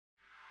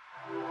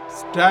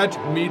Stat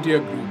Media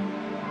Group,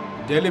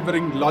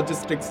 delivering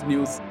logistics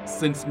news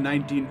since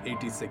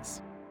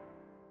 1986.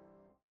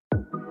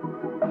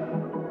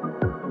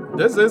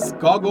 This is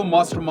Cargo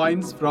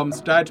Masterminds from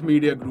Stat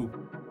Media Group.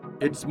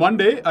 It's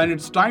Monday and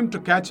it's time to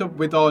catch up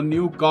with our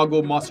new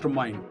Cargo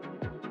Mastermind.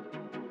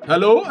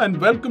 Hello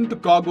and welcome to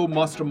Cargo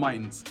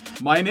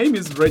Masterminds. My name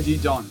is Reggie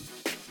John.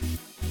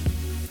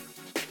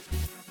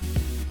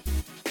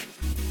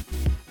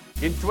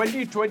 In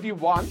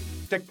 2021,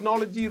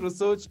 technology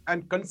research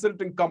and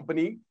consulting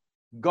company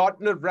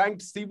Gartner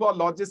ranked CEVA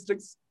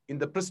Logistics in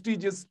the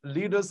prestigious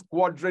Leaders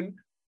Quadrant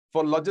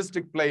for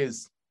logistic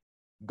players.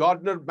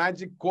 Gartner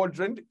Magic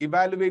Quadrant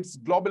evaluates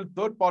global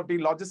third-party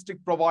logistic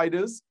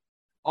providers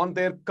on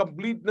their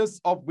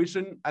completeness of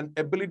vision and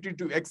ability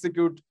to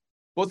execute,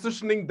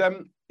 positioning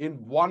them in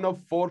one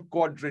of four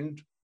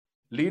quadrants: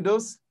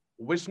 leaders,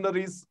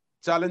 visionaries,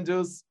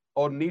 challengers,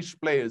 or niche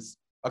players.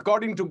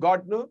 According to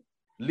Gartner,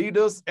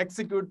 leaders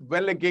execute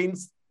well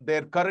against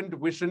their current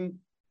vision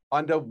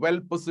and are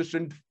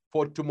well-positioned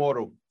for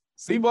tomorrow.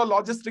 CEVA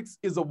Logistics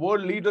is a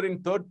world leader in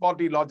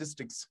third-party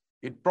logistics.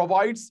 It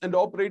provides and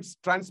operates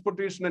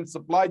transportation and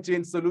supply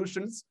chain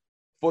solutions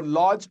for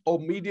large or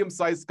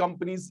medium-sized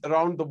companies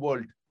around the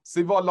world.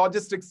 CEVA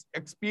Logistics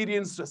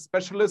experienced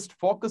specialists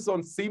focus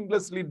on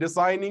seamlessly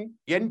designing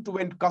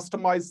end-to-end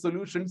customized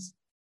solutions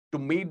to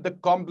meet the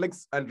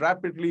complex and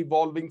rapidly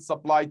evolving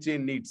supply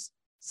chain needs.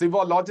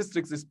 CEVA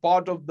Logistics is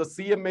part of the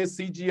CMA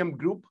CGM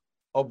Group,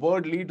 a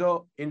world leader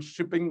in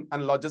shipping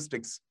and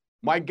logistics.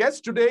 My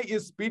guest today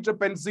is Peter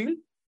Penseel,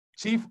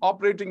 Chief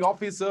Operating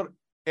Officer,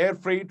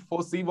 Airfreight for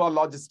CEVA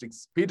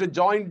Logistics. Peter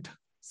joined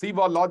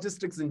CEVA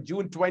Logistics in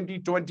June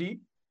 2020,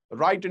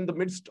 right in the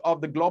midst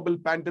of the global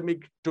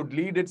pandemic, to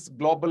lead its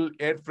global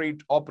air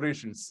freight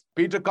operations.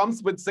 Peter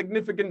comes with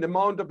significant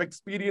amount of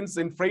experience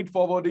in freight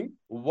forwarding,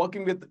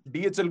 working with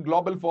DHL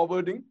Global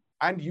Forwarding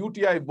and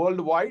UTI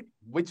Worldwide,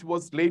 which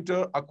was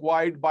later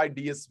acquired by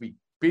DSV.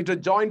 Peter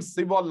joined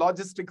CEVA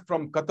Logistics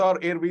from Qatar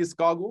Airways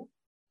Cargo,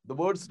 the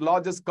world's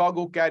largest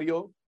cargo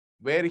carrier,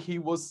 where he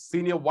was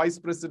Senior Vice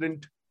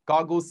President,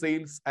 Cargo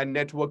Sales and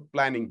Network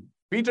Planning.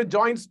 Peter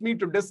joins me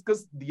to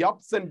discuss the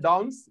ups and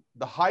downs,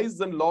 the highs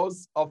and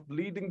lows of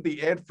leading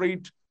the air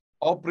freight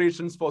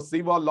operations for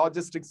CEVA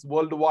Logistics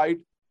worldwide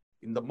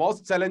in the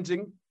most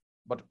challenging,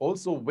 but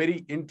also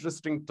very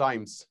interesting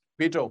times.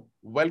 Peter,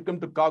 welcome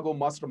to Cargo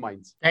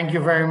Masterminds. Thank you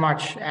very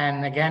much.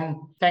 And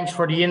again, thanks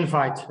for the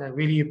invite. I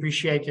really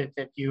appreciate it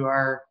that you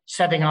are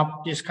setting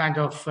up this kind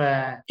of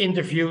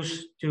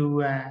interviews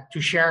to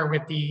share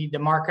with the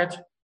market.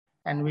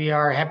 And we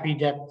are happy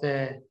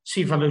that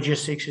CEVA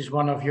Logistics is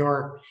one of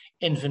your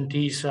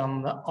invitees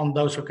on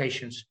those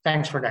occasions.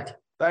 Thanks for that.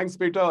 Thanks,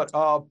 Peter.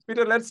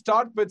 Peter, let's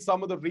start with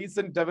some of the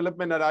recent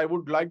development, and I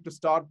would like to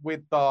start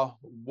with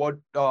what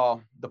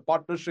the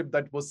partnership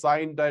that was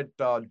signed at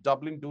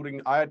Dublin during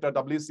IATA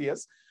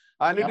WCS.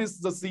 And it is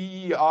the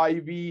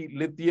CEIV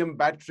lithium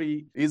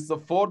battery is the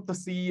fourth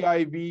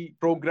CEIV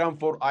program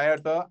for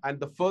IATA and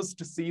the first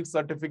CEV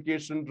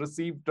certification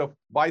received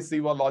by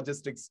CEVA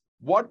Logistics.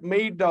 What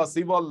made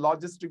CEVA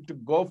Logistics to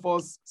go for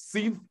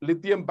CEV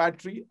lithium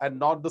battery and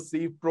not the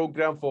CEV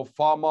program for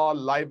pharma,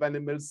 live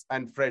animals,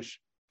 and fresh?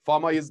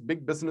 Pharma is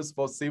big business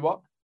for CEVA,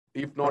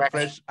 if not Correct.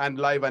 Fresh and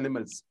live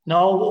animals.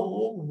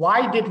 No,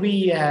 why did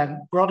we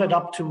brought it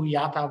up to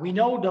IATA? We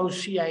know those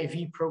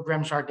CIV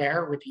programs are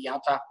there with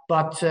IATA,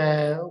 but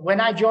when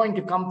I joined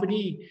the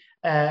company,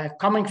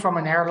 coming from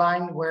an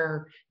airline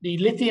where the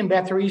lithium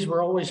batteries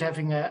were always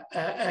having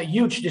a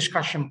huge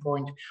discussion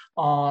point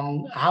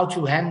on how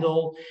to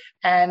handle,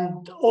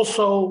 and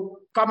also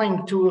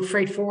coming to a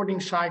freight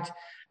forwarding site,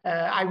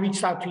 I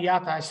reached out to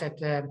IATA. I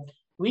said,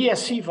 we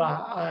as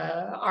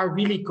CEVA are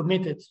really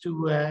committed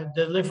to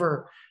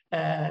deliver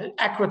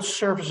accurate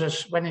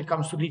services when it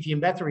comes to lithium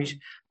batteries,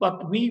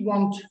 but we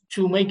want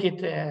to make it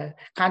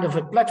kind of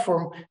a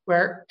platform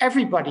where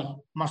everybody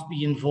must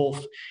be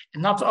involved,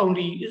 and not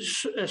only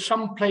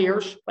some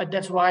players, but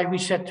that's why we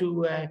said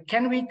to,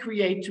 can we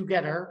create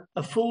together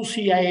a full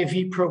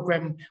CIAV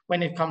program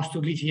when it comes to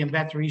lithium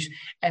batteries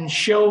and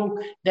show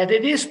that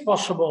it is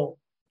possible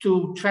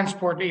to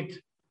transport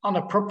it on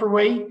a proper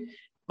way.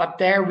 But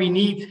there we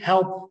need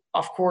help,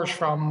 of course,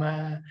 from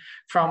a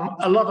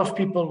lot of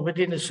people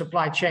within the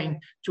supply chain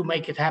to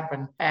make it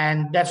happen.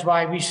 And that's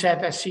why we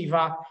said as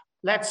CEVA,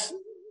 let's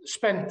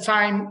spend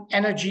time,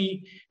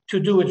 energy to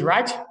do it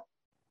right,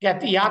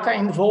 get IATA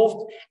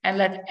involved, and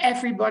let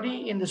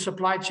everybody in the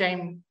supply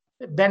chain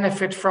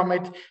benefit from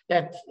it,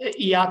 that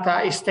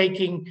IATA is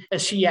taking a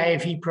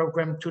CIAV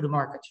program to the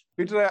market.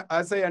 Peter,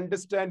 as I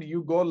understand,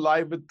 you go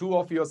live with two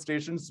of your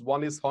stations.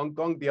 One is Hong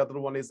Kong, the other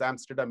one is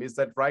Amsterdam. Is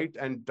that right?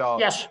 And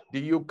yes. Do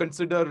you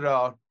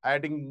consider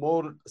adding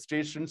more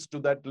stations to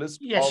that list?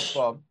 Yes.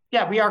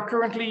 Yeah, we are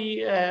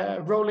currently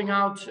rolling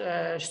out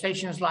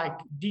stations like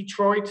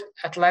Detroit,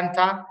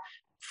 Atlanta,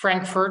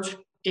 Frankfurt,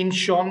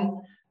 Incheon,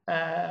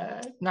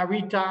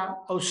 Narita,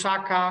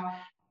 Osaka,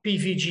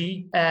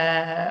 PVG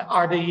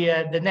are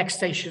the next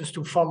stations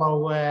to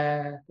follow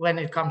when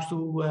it comes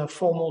to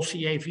formal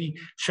CEV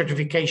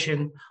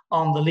certification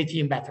on the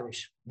lithium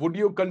batteries. Would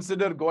you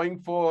consider going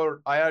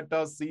for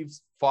IATA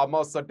CEV's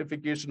pharma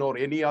certification or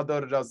any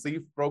other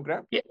CEV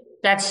program? Yeah,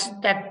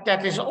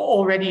 that is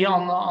already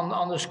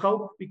on the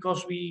scope,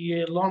 because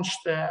we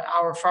launched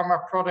our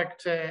pharma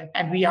product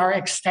and we are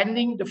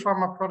extending the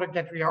pharma product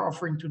that we are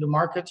offering to the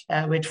market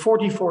with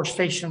 44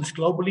 stations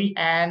globally,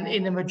 and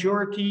in the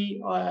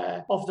majority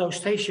of those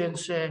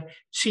stations,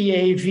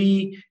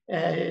 CEV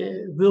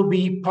will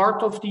be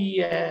part of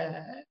the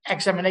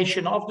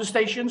examination of the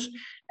stations,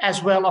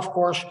 as well, of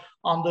course,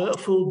 on the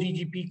full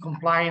DGP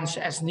compliance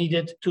as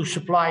needed to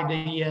supply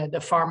the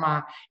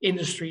pharma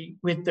industry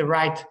with the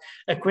right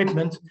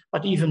equipment,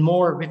 but even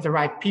more with the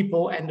right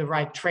people and the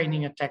right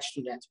training attached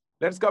to that.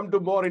 Let's come to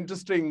more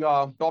interesting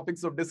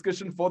topics of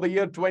discussion. For the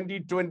year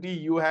 2020,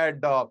 you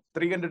had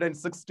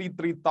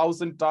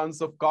 363,000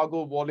 tons of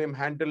cargo volume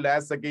handled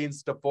as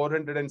against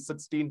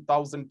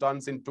 416,000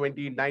 tons in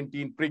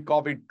 2019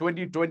 pre-COVID.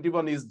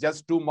 2021 is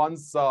just 2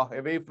 months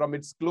away from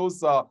its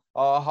close.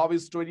 How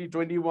is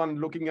 2021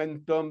 looking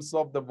in terms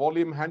of the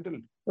volume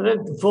handled?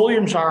 The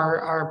volumes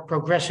are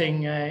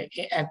progressing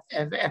at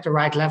the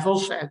right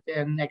levels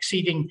and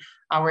exceeding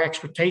our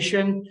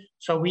expectation.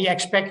 So we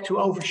expect to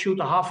overshoot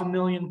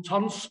 500,000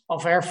 tons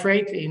of air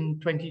freight in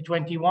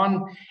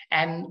 2021,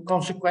 and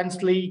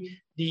consequently,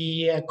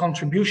 the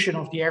contribution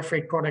of the air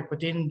freight product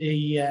within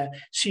the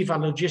CEVA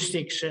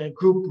Logistics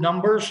group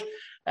numbers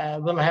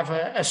will have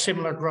a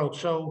similar growth.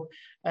 So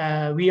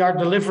we are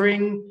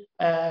delivering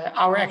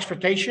our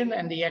expectation,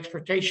 and the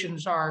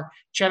expectations are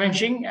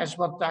challenging, as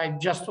what I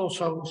just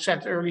also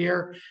said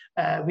earlier.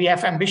 We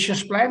have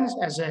ambitious plans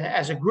as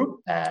a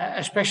group,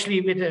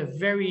 especially with a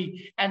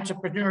very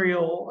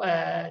entrepreneurial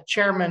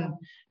chairman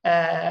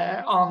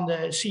on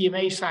the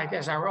CMA side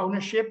as our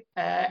ownership,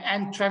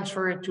 and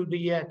transfer it to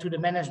the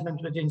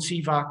management within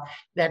CEVA,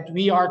 that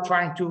we are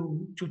trying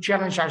to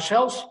challenge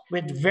ourselves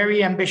with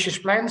very ambitious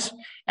plans,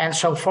 and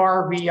so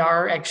far we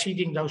are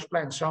exceeding those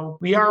plans. So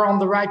we are on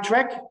the right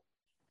track,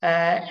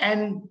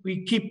 and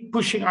we keep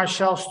pushing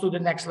ourselves to the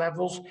next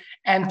levels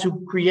and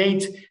to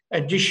create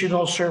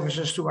additional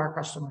services to our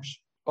customers.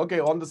 Okay,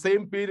 on the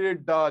same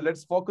period,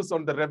 let's focus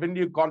on the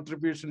revenue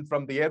contribution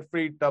from the air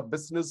freight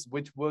business,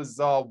 which was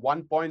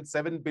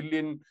 1.7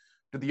 billion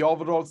to the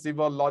overall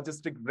CEVA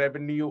logistic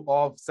revenue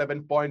of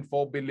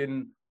 7.4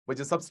 billion, which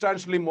is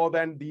substantially more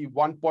than the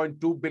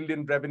 1.2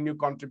 billion revenue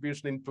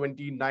contribution in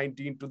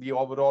 2019 to the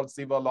overall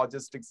CEVA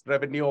logistics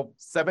revenue of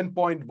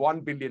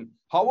 7.1 billion.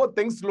 How are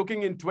things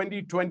looking in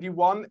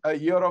 2021, a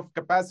year of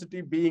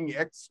capacity being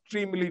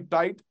extremely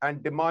tight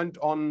and demand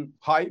on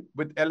high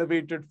with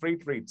elevated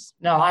freight rates?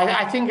 No,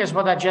 I think as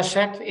what I just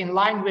said, in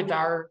line with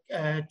our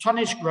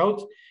tonnage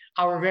growth,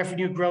 our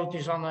revenue growth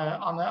is on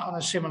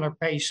a similar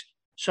pace.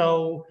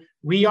 So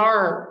we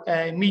are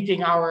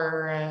meeting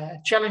our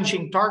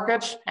challenging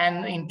targets,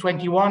 and in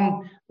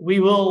 21 we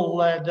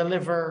will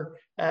deliver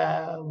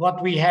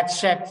what we had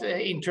set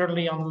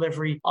internally on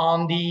delivery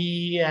on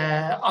the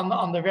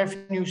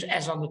revenues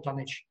as on the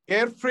tonnage.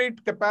 Air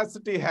freight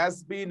capacity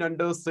has been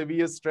under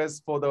severe stress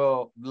for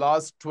the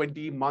last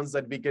 20 months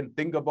that we can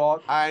think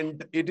about,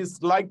 and it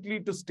is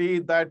likely to stay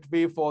that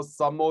way for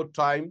some more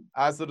time.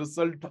 As a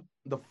result,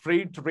 the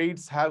freight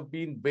rates have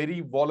been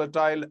very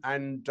volatile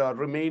and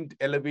remained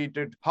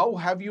elevated. How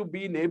have you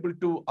been able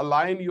to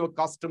align your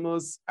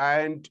customers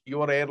and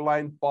your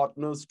airline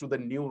partners to the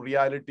new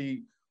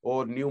reality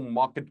or new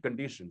market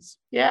conditions?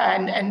 Yeah,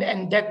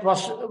 and that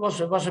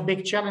was a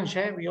big challenge.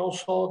 Eh? We all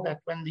saw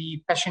that when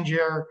the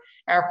passenger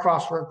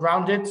aircraft were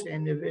grounded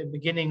in the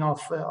beginning of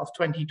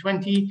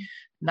 2020,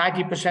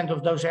 90%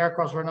 of those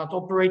aircraft were not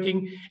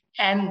operating,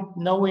 and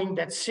knowing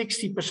that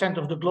 60%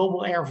 of the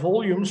global air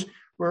volumes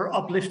were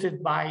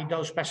uplifted by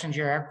those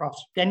passenger aircraft.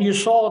 Then you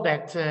saw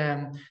that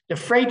the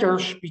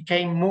freighters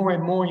became more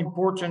and more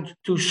important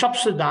to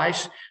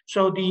subsidize.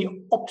 So the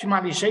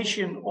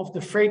optimization of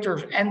the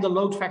freighters and the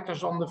load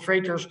factors on the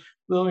freighters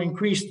will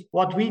increase.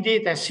 What we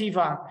did as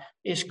CEVA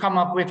is come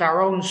up with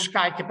our own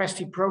Sky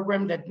Capacity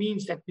program. That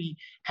means that we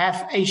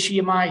have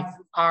ACMI,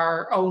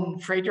 our own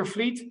freighter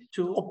fleet,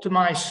 to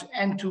optimize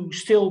and to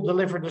still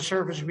deliver the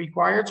service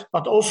required.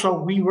 But also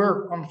we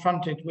were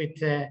confronted with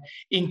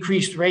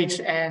increased rates,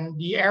 and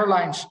the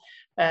airlines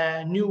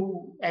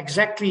knew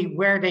exactly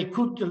where they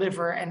could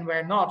deliver and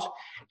where not.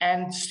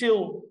 And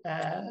still,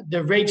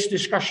 the rates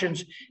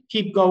discussions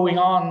keep going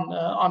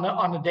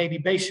on a daily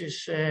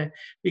basis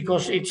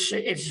because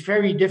it's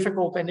very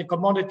difficult, and the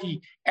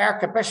commodity air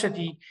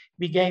capacity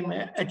became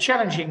a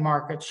challenging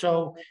market.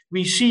 So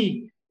we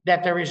see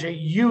that there is a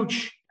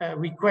huge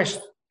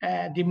request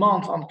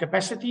demand on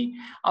capacity.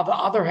 On the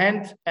other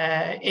hand,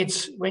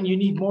 it's when you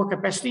need more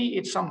capacity,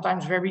 it's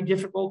sometimes very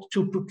difficult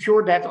to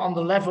procure that on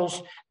the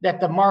levels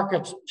that the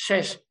market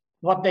says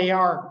what they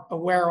are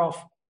aware of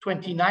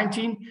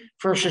 2019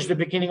 versus the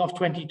beginning of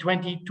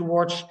 2020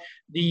 towards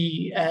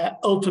the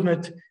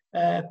ultimate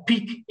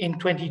peak in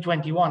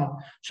 2021.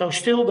 So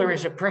still there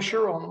is a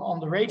pressure on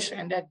the rates,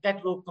 and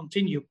that will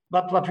continue.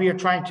 But what we are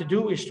trying to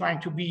do is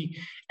trying to be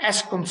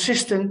as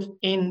consistent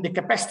in the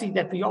capacity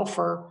that we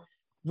offer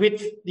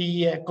with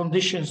the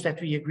conditions that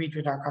we agreed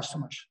with our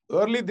customers.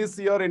 Early this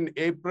year in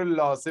April,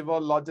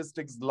 CEVA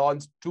Logistics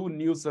launched two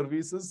new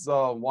services.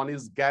 One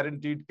is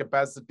guaranteed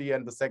capacity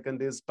and the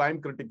second is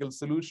time critical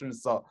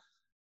solutions.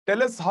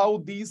 Tell us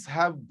how these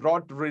have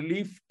brought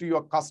relief to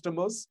your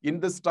customers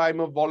in this time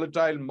of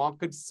volatile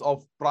markets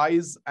of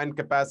price and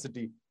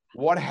capacity.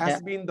 What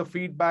has been the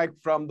feedback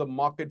from the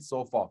market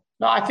so far?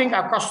 No, I think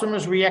our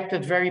customers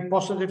reacted very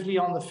positively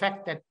on the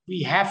fact that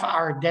we have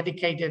our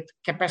dedicated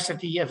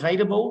capacity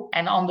available,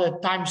 and on the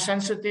time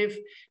sensitive,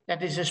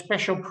 that is a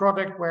special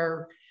product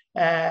where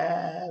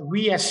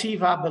we as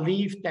CEVA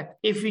believe that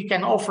if we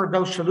can offer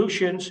those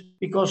solutions,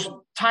 because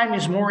time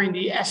is more in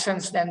the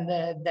essence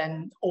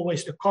than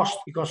always the cost.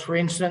 Because, for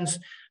instance,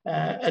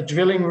 a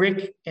drilling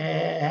rig,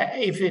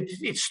 if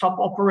it stops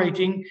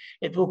operating,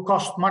 it will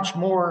cost much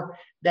more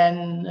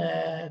than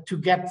to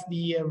get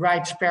the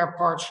right spare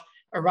parts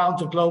around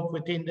the globe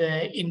within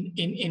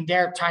in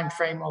their time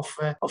frame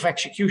of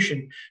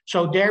execution.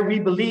 So there we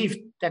believe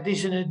that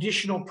is an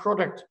additional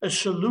product, a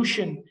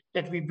solution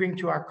that we bring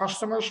to our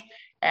customers,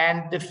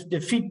 and the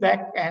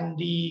feedback and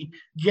the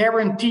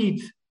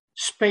guaranteed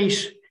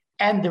space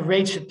and the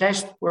rates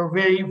attached were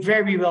very,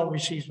 very well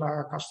received by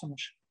our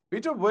customers.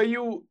 Peter, were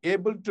you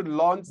able to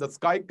launch the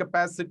Sky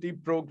Capacity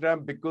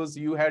program because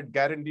you had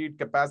guaranteed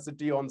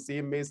capacity on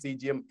CMA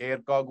CGM Air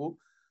Cargo,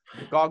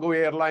 the cargo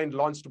airline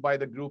launched by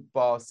the group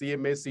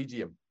CMA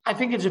CGM? I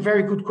think it's a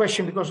very good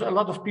question, because a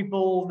lot of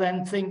people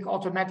then think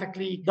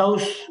automatically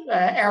those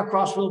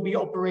aircraft will be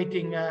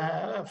operating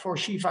for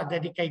CEVA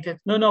dedicated.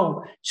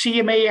 No.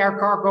 CMA Air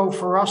Cargo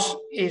for us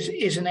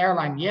is an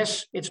airline.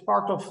 Yes, it's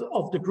part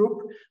of the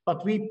group,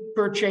 but we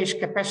purchase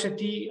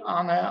capacity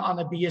on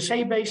a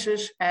BSA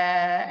basis,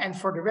 and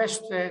for the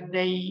rest,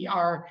 they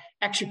are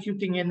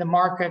executing in the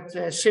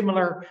market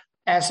similar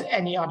as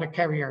any other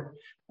carrier.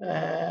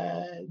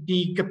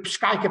 The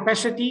Sky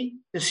capacity,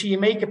 the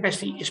CMA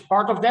capacity is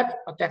part of that,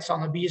 but that's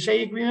on a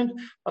BSA agreement.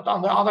 But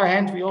on the other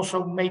hand, we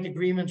also made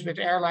agreements with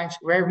airlines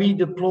where we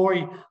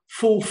deploy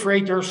full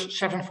freighters,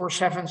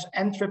 747s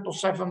and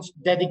 777s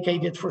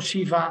dedicated for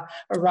CEVA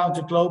around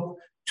the globe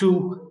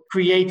to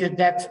create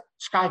that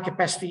Sky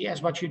capacity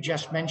as what you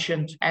just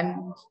mentioned. And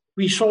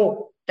we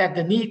saw that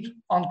the need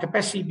on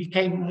capacity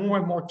became more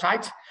and more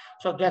tight.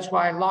 So that's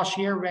why last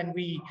year when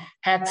we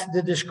had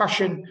the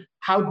discussion,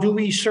 how do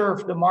we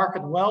serve the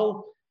market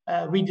well,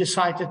 we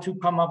decided to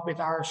come up with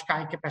our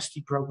Sky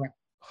Capacity program.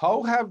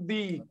 How have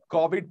the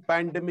COVID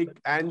pandemic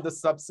and the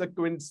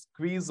subsequent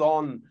squeeze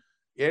on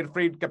air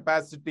freight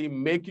capacity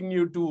making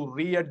you to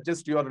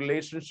readjust your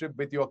relationship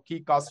with your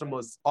key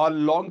customers? Are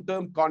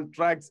long-term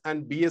contracts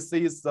and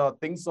BSAs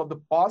things of the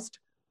past?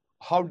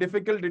 How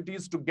difficult it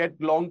is to get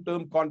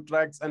long-term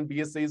contracts and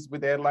BSAs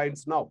with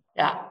airlines now?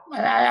 Yeah,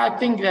 I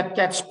think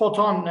that's spot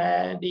on.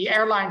 The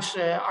airlines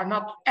are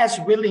not as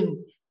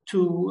willing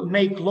to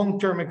make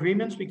long-term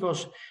agreements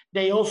because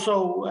they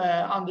also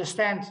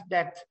understand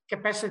that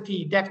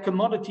capacity, that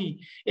commodity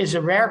is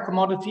a rare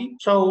commodity.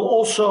 So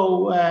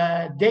also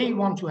they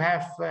want to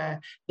have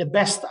the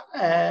best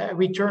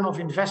return of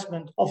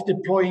investment of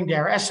deploying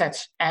their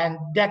assets. And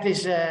that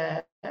is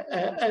a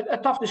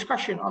tough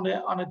discussion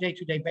on a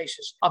day-to-day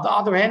basis. On the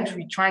other hand,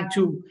 we try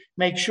to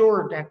make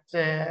sure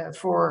that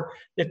for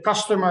the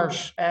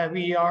customers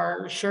we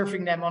are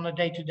serving them on a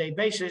day-to-day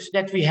basis,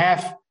 that we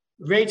have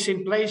rates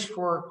in place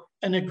for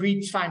an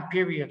agreed time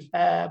period.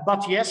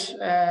 But yes,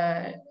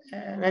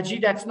 Reggie,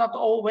 that's not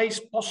always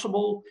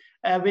possible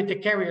with the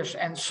carriers,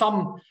 and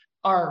some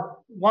are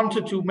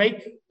wanted to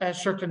make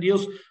certain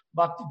deals,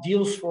 but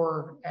deals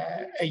for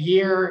a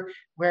year,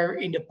 where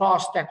in the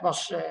past that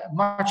was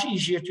much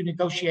easier to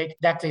negotiate.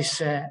 That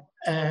is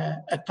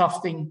a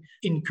tough thing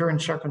in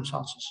current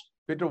circumstances.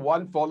 Peter,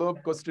 one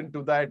follow-up question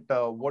to that.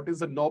 What is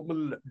the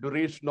normal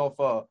duration of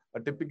a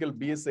typical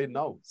BSA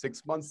now?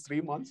 6 months,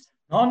 3 months?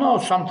 No,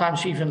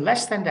 sometimes even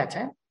less than that.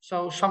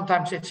 So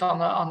sometimes it's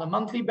on a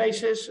monthly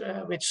basis.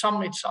 With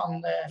some, it's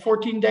on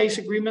 14 days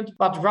agreement,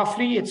 but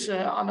roughly it's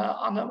on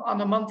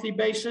a monthly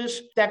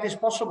basis. That is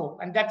possible,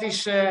 and that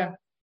is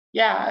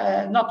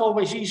not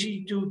always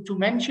easy to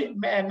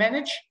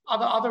manage. On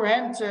the other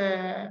hand,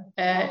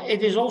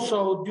 it is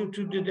also due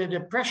to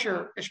the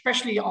pressure,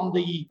 especially on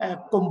the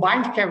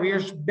combined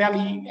carriers,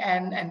 belly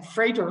and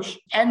freighters,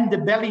 and the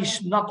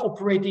bellies not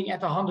operating at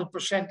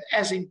 100%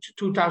 as in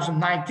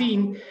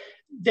 2019.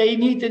 They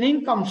need an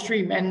income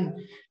stream, and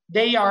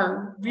they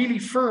are really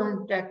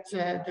firm that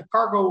the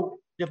cargo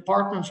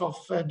departments of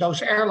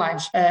those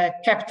airlines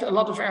kept a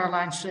lot of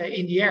airlines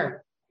in the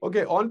air.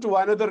 Okay, on to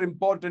another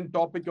important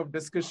topic of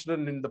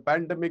discussion in the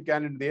pandemic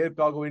and in the air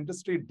cargo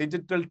industry.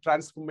 Digital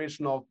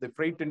transformation of the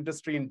freight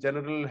industry in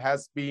general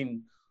has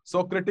been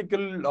so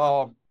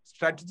critical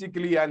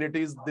strategically, and it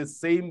is the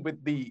same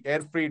with the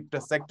air freight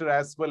sector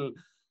as well.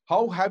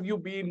 How have you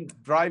been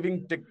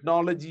driving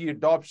technology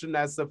adoption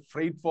as a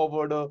freight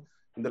forwarder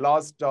in the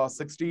last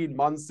 16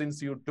 months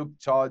since you took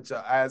charge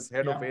as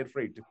head of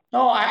Airfreight?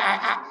 No,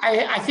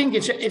 I think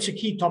it's a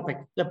key topic.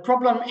 The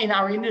problem in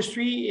our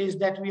industry is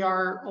that we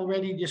are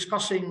already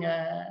discussing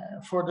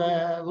for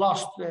the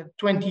last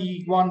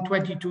 21,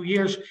 22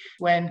 years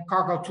when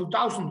Cargo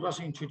 2000 was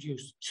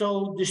introduced.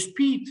 So the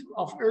speed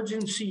of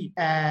urgency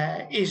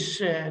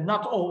is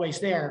not always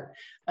there.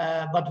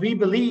 But we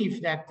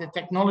believe that the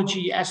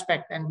technology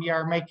aspect, and we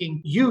are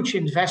making huge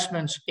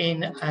investments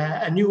in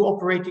a new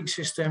operating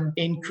system,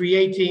 in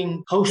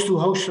creating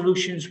host-to-host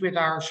solutions with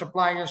our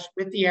suppliers,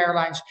 with the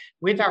airlines,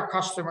 with our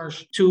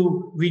customers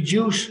to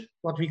reduce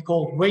what we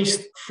call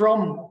waste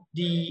from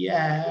the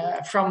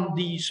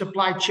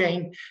supply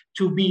chain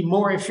to be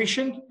more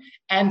efficient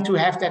and to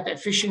have that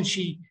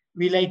efficiency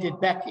related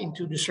back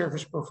into the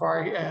service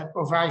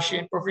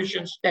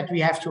provisions that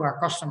we have to our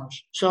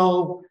customers.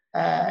 So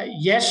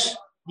yes,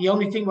 the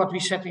only thing what we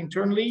set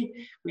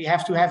internally, we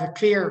have to have a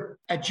clear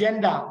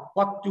agenda.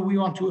 What do we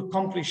want to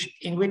accomplish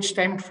in which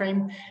time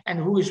frame, and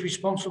who is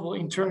responsible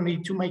internally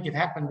to make it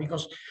happen?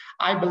 Because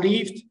I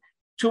believed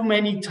too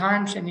many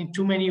times and in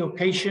too many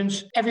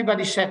occasions,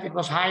 everybody said it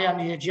was high on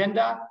the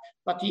agenda,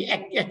 but the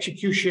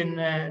execution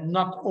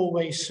not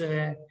always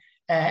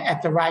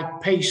at the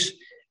right pace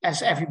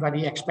as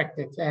everybody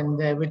expected.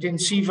 And within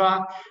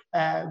CEVA,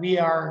 we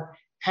are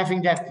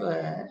having that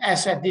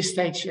as at this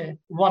stage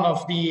one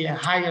of the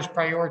highest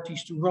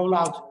priorities to roll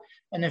out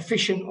an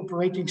efficient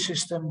operating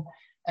system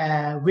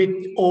with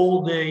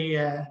all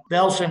the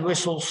bells and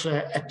whistles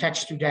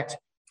attached to that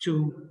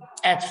to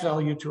add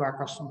value to our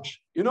customers.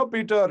 You know,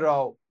 Peter,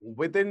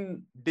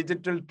 within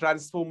digital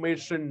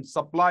transformation,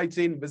 supply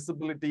chain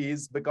visibility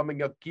is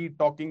becoming a key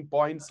talking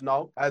points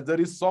now, as there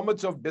is so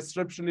much of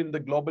disruption in the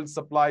global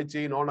supply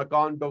chain on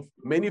account of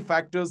many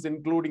factors,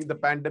 including the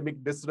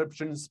pandemic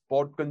disruptions,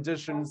 port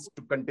congestions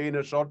to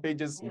container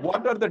shortages.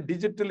 What are the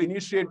digital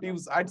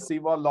initiatives at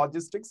CEVA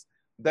Logistics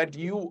that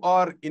you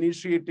are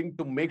initiating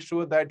to make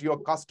sure that your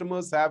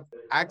customers have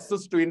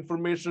access to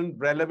information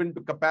relevant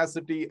to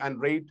capacity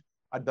and rate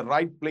at the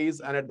right place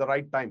and at the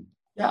right time?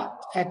 Yeah,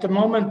 at the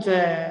moment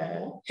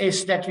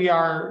is that we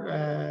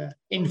are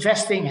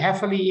investing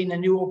heavily in a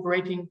new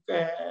operating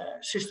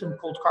system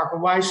called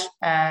CargoWise.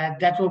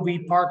 That will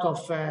be part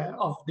of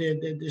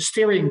the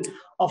steering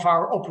of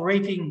our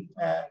operating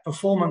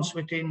performance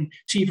within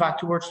CEVA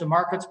towards the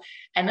market.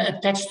 And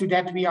attached to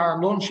that, we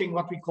are launching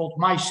what we call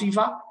My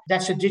CEVA.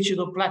 That's a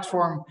digital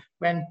platform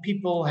when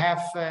people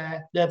have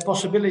the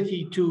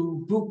possibility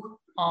to book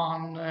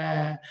on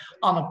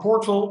a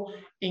portal,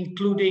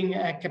 including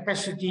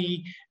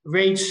capacity,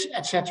 rates,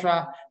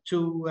 etc.,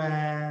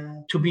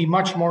 to be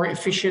much more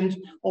efficient.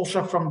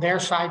 Also from their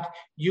side,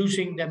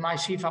 using the My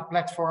CEVA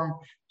platform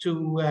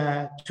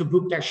to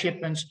book their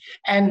shipments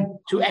and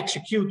to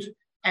execute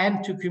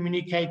and to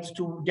communicate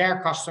to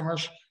their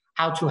customers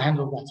how to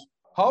handle that.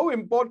 How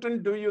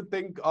important do you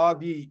think are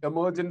the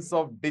emergence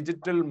of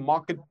digital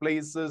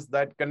marketplaces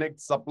that connect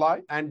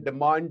supply and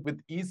demand with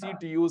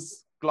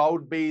easy-to-use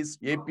cloud-based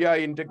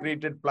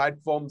API-integrated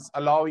platforms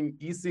allowing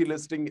easy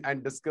listing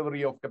and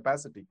discovery of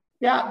capacity?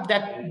 Yeah,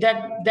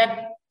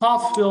 that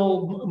path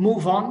will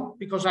move on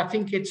because I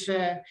think it's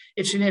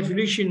an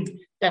evolution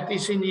that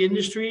is in the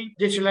industry.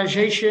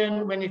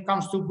 Digitalization when it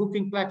comes to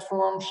booking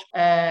platforms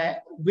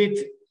with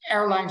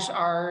airlines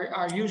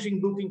are using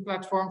booking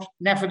platforms.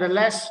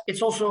 Nevertheless,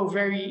 it's also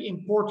very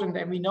important,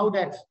 and we know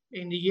that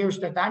in the years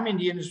that I'm in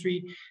the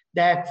industry,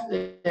 that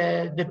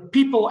the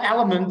people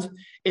element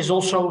is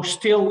also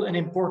still an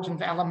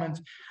important element.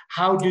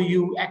 How do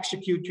you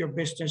execute your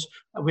business?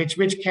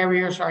 Which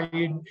carriers are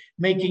you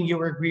making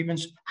your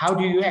agreements? How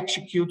do you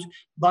execute?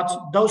 But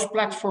those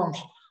platforms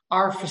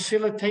are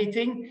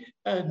facilitating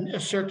a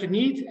certain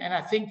need, and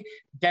I think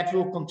that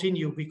will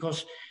continue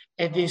because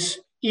it is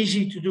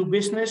easy to do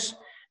business,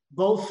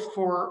 both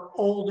for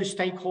all the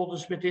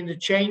stakeholders within the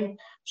chain.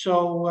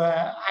 So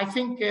I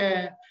think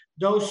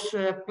those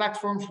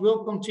platforms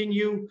will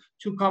continue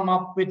to come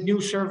up with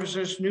new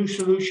services, new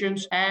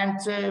solutions, and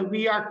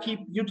we are keep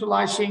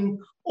utilizing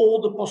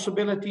all the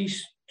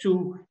possibilities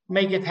to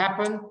make it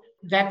happen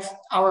that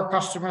our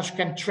customers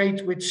can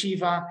trade with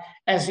CEVA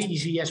as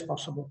easy as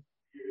possible.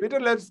 Peter,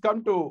 let's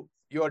come to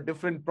your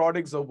different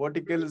products or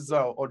verticals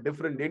or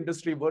different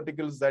industry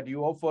verticals that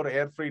you offer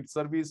air freight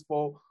service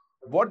for.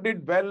 What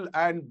did well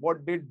and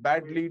what did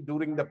badly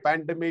during the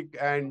pandemic,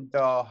 and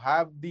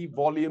have the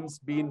volumes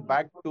been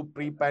back to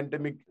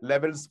pre-pandemic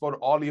levels for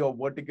all your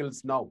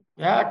verticals now?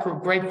 Yeah,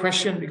 great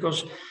question,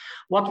 because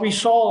what we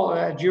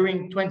saw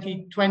during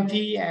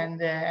 2020 and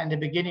the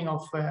beginning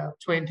of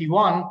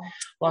 21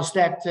 was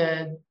that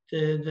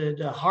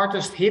the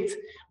hardest hit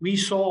we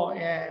saw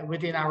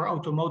within our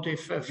automotive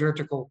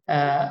vertical.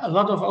 A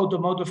lot of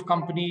automotive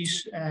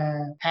companies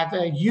had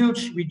a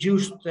huge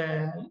reduced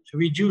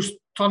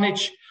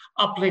tonnage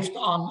uplift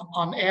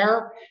on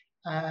air.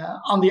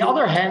 On the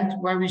other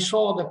hand, where we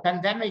saw the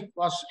pandemic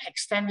was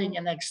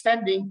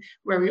extending,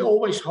 where we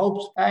always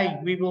hoped, hey,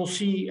 we will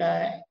see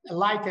a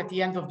light at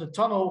the end of the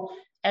tunnel,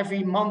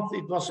 every month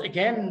it was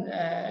again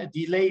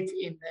delayed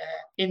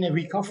in a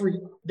recovery.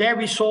 There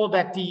we saw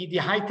that the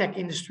high-tech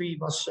industry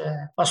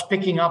was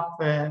picking up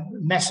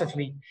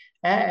massively.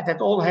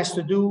 That all has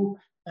to do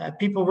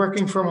people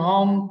working from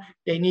home.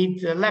 They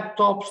need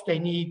laptops. They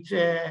need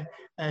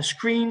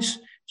screens.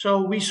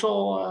 So we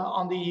saw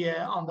on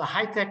the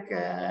high-tech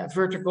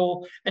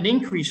vertical an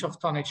increase of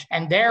tonnage,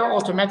 and there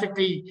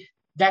automatically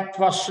that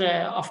was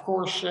of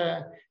course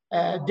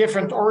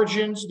different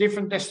origins,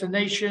 different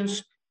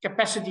destinations,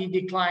 capacity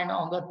decline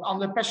on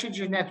the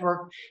passenger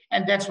network,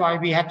 and that's why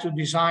we had to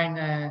design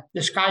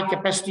the sky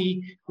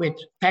capacity with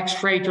PAX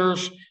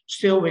freighters,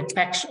 still with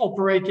PAX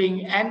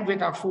operating, and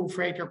with our full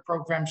freighter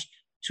programs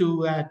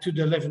to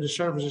deliver the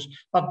services.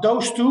 But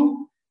those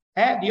two,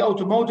 the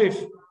automotive,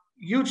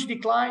 huge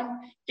decline,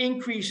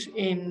 increase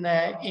in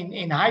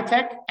high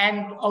tech,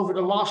 and over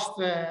the last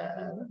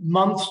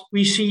month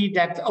we see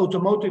that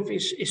automotive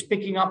is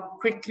picking up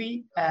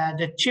quickly.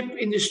 The chip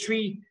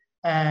industry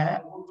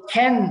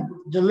can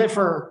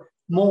deliver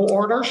more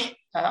orders.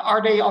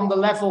 Are they on the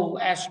level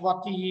as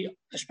what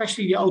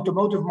especially the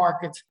automotive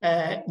market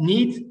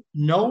need?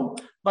 No,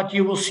 but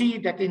you will see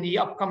that in the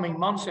upcoming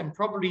months and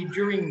probably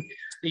during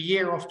the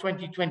year of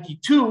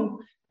 2022,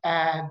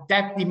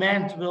 that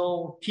demand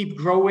will keep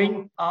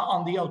growing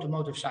on the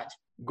automotive side.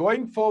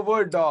 Going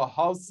forward,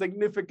 how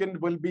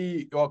significant will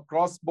be your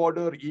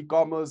cross-border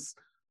e-commerce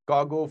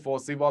cargo for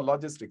CEVA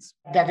Logistics?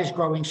 That is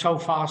growing so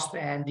fast,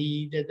 and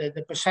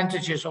the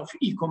percentages of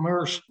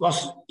e-commerce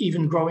was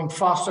even growing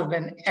faster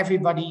than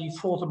everybody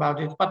thought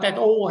about it. But that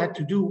all had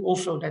to do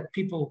also that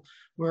people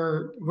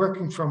were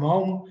working from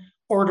home,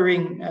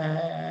 ordering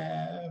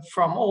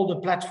from all the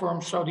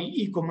platforms. So the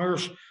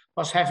e-commerce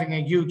was having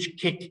a huge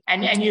kick.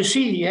 And you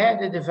see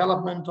the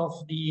development of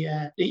the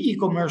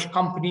e-commerce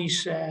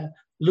companies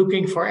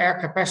looking for air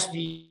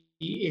capacity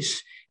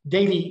is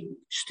daily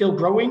still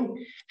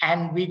growing,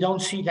 and we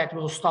don't see that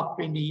will stop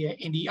in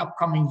the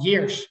upcoming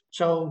years.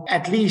 So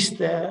at least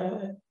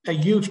a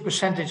huge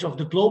percentage of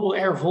the global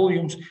air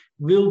volumes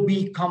will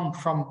come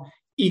from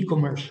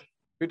e-commerce.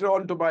 Peter,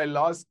 on to my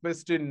last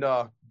question.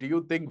 Do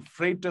you think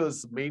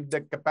freighters made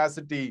the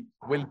capacity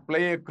will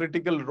play a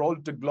critical role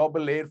to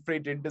global air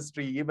freight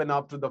industry even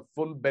after the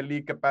full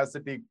belly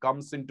capacity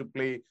comes into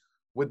play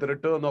with the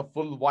return of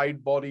full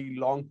wide-body,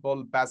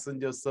 long-haul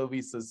passenger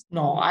services?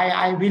 No,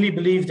 I really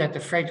believe that the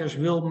freighters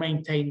will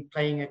maintain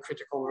playing a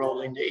critical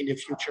role in the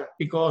future,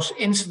 because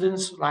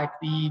incidents like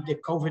the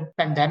COVID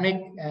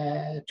pandemic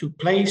took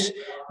place.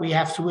 We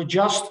have to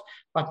adjust,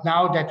 but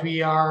now that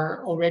we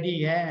are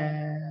already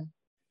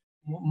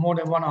more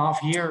than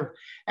 1.5 years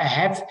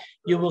ahead,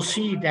 you will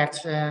see that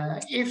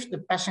if the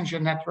passenger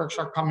networks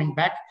are coming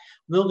back,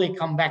 will they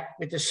come back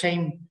with the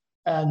same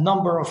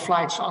number of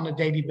flights on a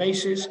daily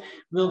basis?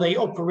 Will they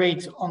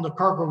operate on the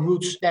cargo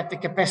routes that the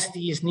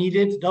capacity is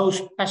needed?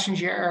 Those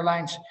passenger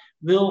airlines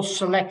will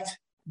select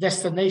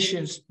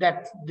destinations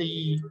that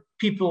the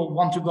people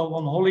want to go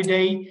on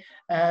holiday.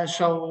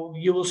 So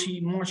you will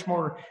see much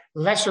more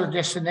lesser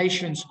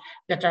destinations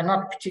that are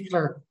not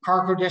particular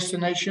cargo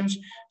destinations.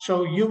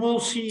 So you will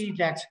see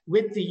that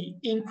with the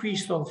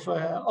increase of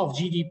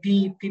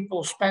GDP,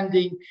 people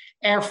spending,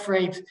 air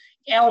freight,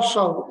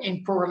 also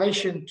in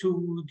correlation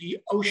to the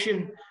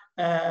ocean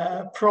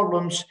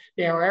problems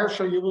there are.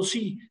 So you will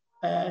see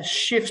a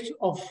shift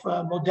of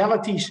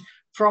modalities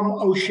from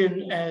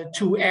ocean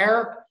to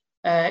air.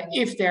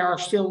 If there are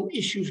still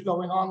issues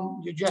going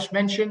on, you just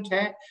mentioned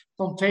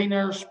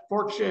containers,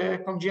 port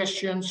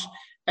congestions,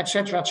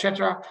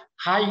 etc.,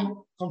 high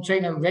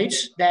container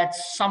rates, that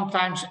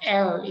sometimes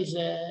air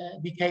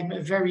became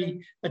a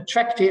very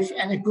attractive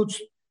and a good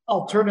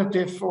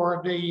alternative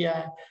for the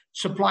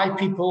supply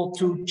people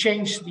to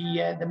change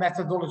the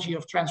methodology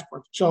of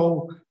transport.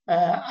 So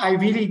I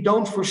really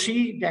don't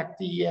foresee that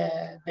the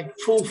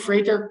full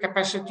freighter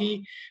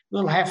capacity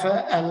will have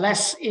a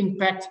less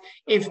impact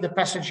if the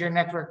passenger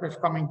network is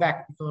coming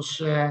back,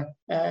 because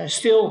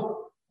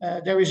still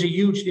there is a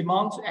huge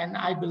demand, and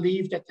I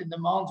believe that the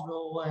demand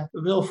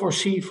will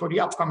foresee for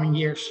the upcoming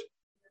years.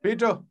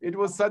 Peter, it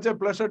was such a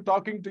pleasure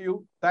talking to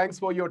you. Thanks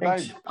for your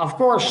time. Of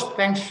course,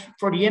 thanks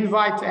for the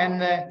invite,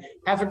 and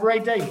have a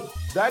great day.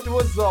 That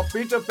was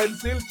Peter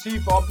Penseel,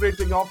 Chief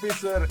Operating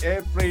Officer,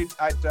 Airfreight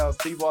at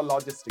CEVA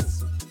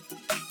Logistics.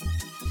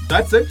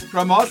 That's it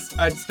from us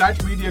at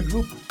Stat Media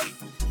Group.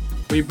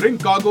 We bring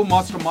cargo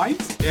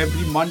masterminds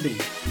every Monday.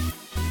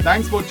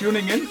 Thanks for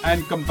tuning in,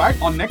 and come back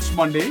on next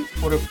Monday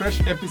for a fresh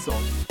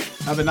episode.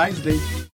 Have a nice day.